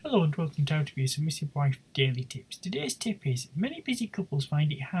Hello and welcome to How to Be a Submissive Wife Daily Tips. Today's tip is, many busy couples find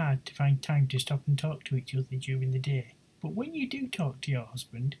it hard to find time to stop and talk to each other during the day. But when you do talk to your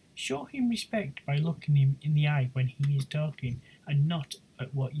husband, show him respect by looking him in the eye when he is talking and not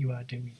at what you are doing.